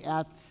crazy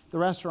at the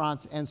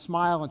restaurants and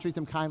smile and treat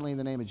them kindly in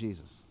the name of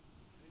Jesus.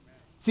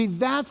 See,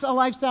 that's a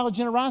lifestyle of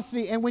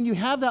generosity. And when you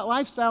have that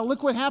lifestyle,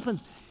 look what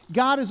happens.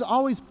 God is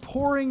always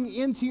pouring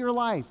into your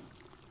life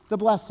the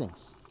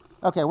blessings.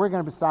 Okay, we're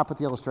going to stop with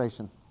the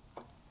illustration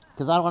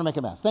because I don't want to make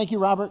a mess. Thank you,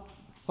 Robert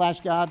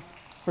 / God,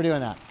 for doing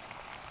that.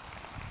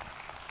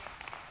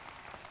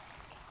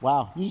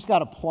 Wow, you just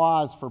got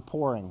applause for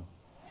pouring.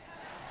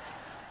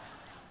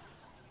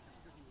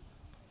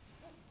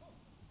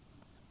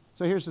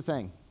 So here's the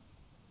thing.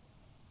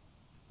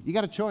 You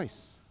got a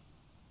choice.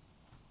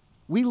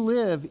 We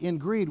live in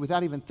greed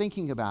without even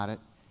thinking about it,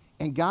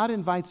 and God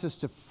invites us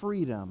to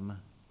freedom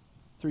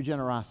through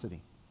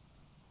generosity.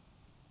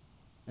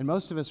 And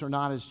most of us are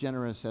not as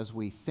generous as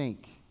we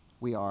think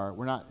we are.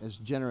 We're not as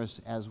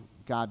generous as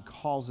God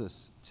calls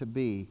us to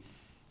be.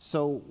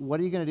 So what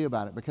are you going to do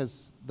about it?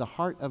 Because the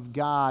heart of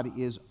God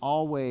is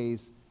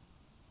always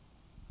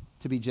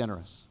to be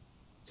generous.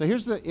 So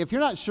if you're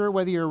not sure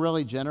whether you're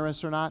really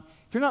generous or not,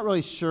 if you're not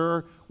really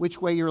sure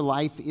which way your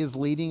life is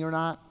leading or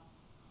not,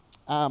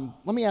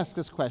 let me ask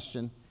this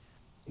question,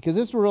 because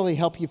this will really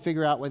help you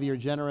figure out whether you're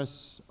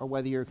generous or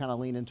whether you're kind of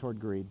leaning toward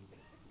greed.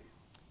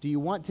 Do you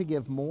want to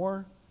give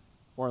more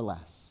or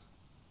less?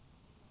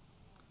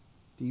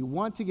 Do you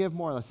want to give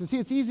more or less? And see,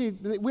 it's easy.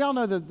 We all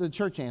know the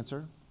church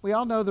answer. We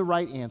all know the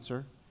right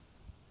answer.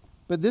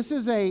 But this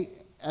is a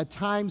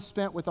time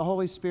spent with the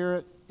Holy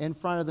Spirit in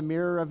front of the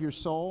mirror of your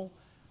soul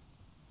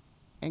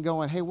and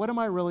going, hey, what am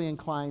I really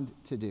inclined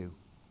to do?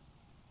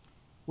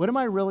 What am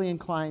I really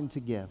inclined to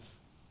give?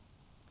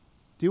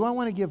 Do I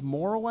want to give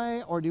more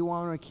away, or do I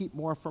want to keep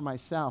more for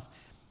myself?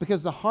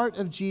 Because the heart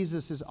of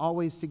Jesus is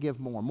always to give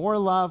more. More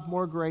love,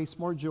 more grace,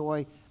 more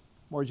joy,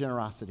 more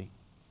generosity.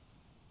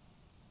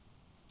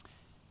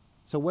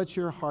 So what's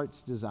your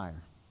heart's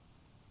desire?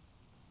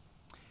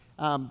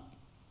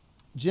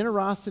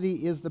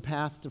 Generosity is the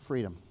path to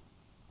freedom.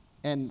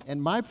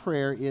 And my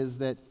prayer is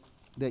that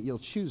you'll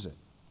choose it.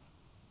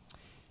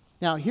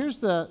 Now, here's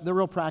the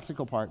real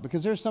practical part,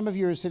 because there's some of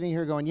you who are sitting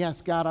here going,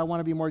 yes, God, I want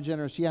to be more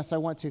generous. Yes, I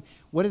want to.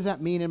 What does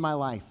that mean in my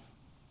life?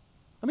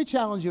 Let me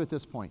challenge you at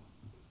this point.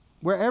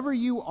 Wherever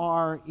you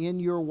are in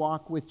your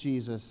walk with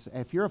Jesus,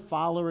 if you're a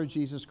follower of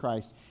Jesus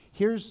Christ,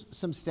 here's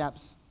some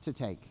steps to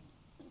take.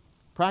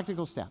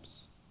 Practical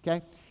steps,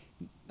 okay?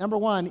 Number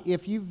one,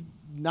 if you've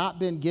not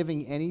been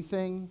giving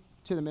anything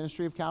to the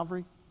ministry of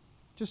Calvary,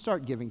 just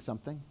start giving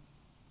something.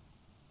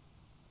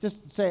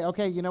 Just say,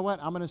 okay, you know what?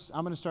 I'm going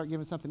to start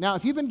giving something. Now,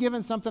 if you've been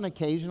giving something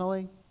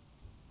occasionally,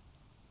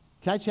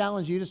 can I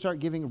challenge you to start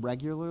giving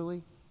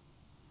regularly?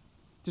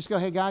 Just go,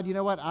 hey, God, you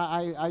know what?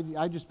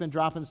 I just been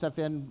dropping stuff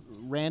in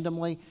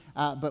randomly,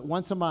 but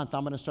once a month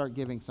I'm going to start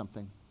giving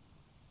something.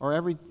 Or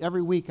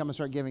every week I'm going to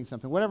start giving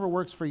something. Whatever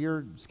works for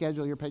your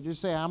schedule, your page.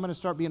 Just say, I'm going to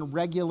start being a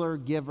regular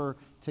giver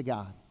to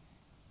God.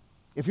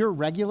 If you're a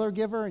regular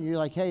giver and you're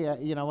like, hey,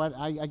 you know what?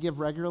 I give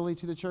regularly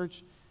to the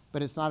church,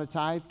 but it's not a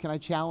tithe. Can I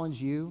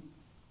challenge you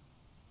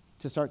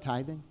to start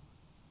tithing?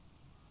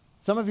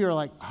 Some of you are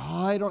like,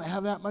 oh, I don't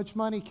have that much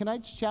money. Can I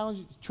just challenge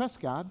you? Trust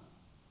God.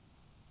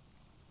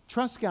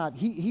 Trust God.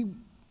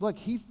 Look,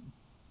 He's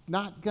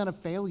not going to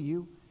fail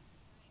you.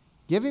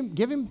 Give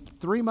him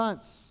 3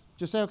 months.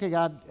 Just say, okay,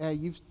 God,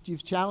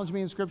 you've challenged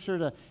me in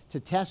Scripture to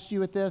test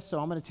you at this, so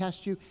I'm going to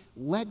test you.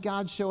 Let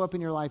God show up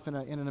in your life in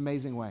an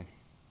amazing way.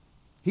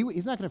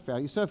 He's not going to fail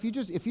you. So if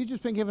you've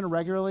just been giving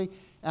regularly,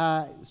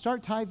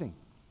 start tithing.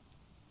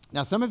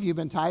 Now, some of you have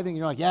been tithing, and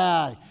you're like,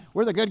 yeah,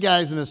 we're the good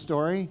guys in this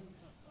story.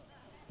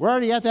 We're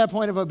already at that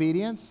point of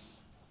obedience.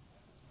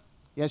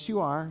 Yes, you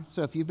are.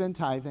 So if you've been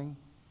tithing,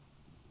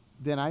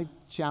 then I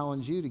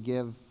challenge you to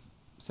give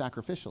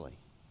sacrificially,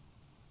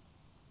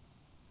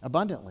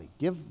 abundantly.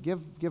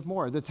 Give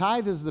more. The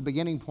tithe is the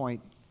beginning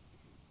point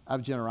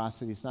of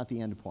generosity. It's not the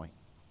end point.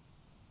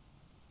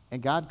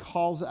 And God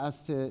calls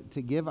us to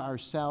give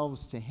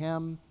ourselves to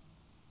Him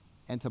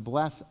and to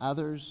bless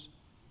others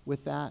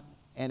with that.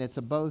 And it's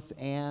a both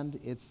and.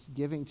 It's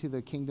giving to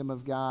the kingdom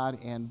of God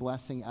and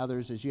blessing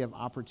others as you have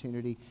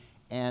opportunity.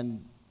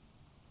 And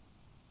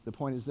the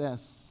point is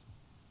this: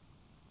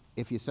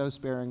 if you sow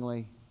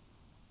sparingly,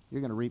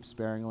 you're going to reap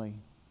sparingly.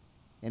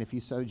 And if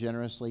you sow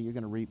generously, you're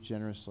going to reap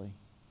generously.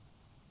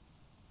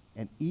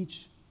 And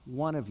each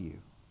one of you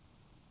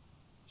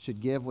should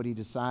give what he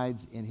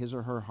decides in his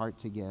or her heart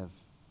to give,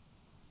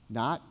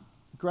 not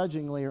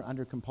grudgingly or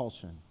under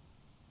compulsion,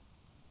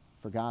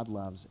 for God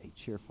loves a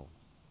cheerful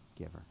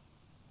giver.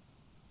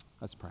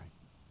 Let's pray.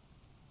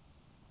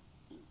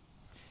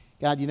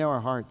 God, you know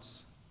our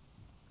hearts.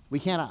 We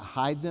cannot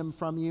hide them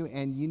from you,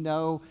 and you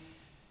know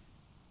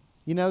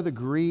the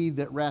greed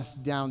that rests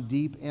down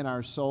deep in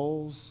our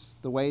souls,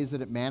 the ways that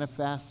it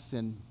manifests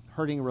in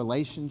hurting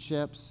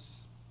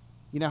relationships.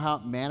 You know how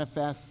it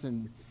manifests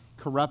in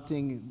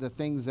corrupting the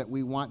things that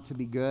we want to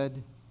be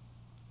good.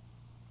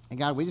 And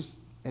God, we just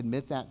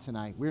admit that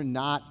tonight. We're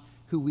not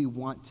who we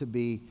want to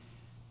be.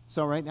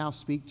 So right now,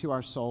 speak to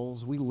our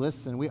souls. We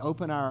listen. We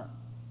open our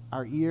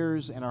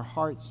ears and our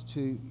hearts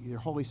to your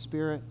Holy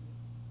Spirit,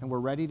 and we're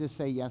ready to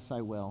say, yes,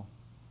 I will.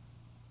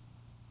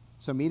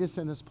 So meet us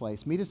in this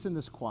place. Meet us in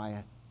this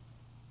quiet,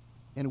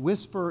 and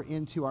whisper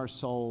into our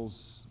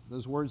souls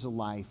those words of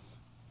life,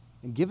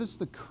 and give us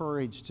the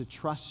courage to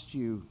trust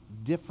you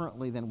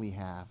differently than we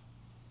have.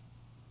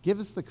 Give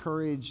us the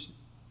courage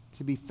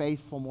to be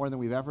faithful more than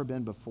we've ever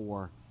been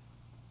before,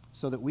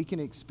 so that we can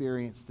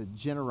experience the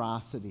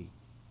generosity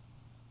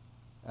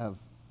of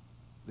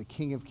the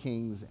King of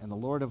Kings and the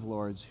Lord of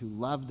Lords, who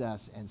loved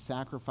us and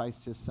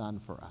sacrificed his Son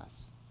for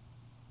us.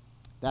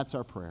 That's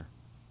our prayer.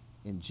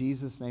 In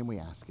Jesus' name we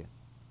ask it.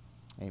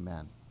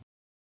 Amen.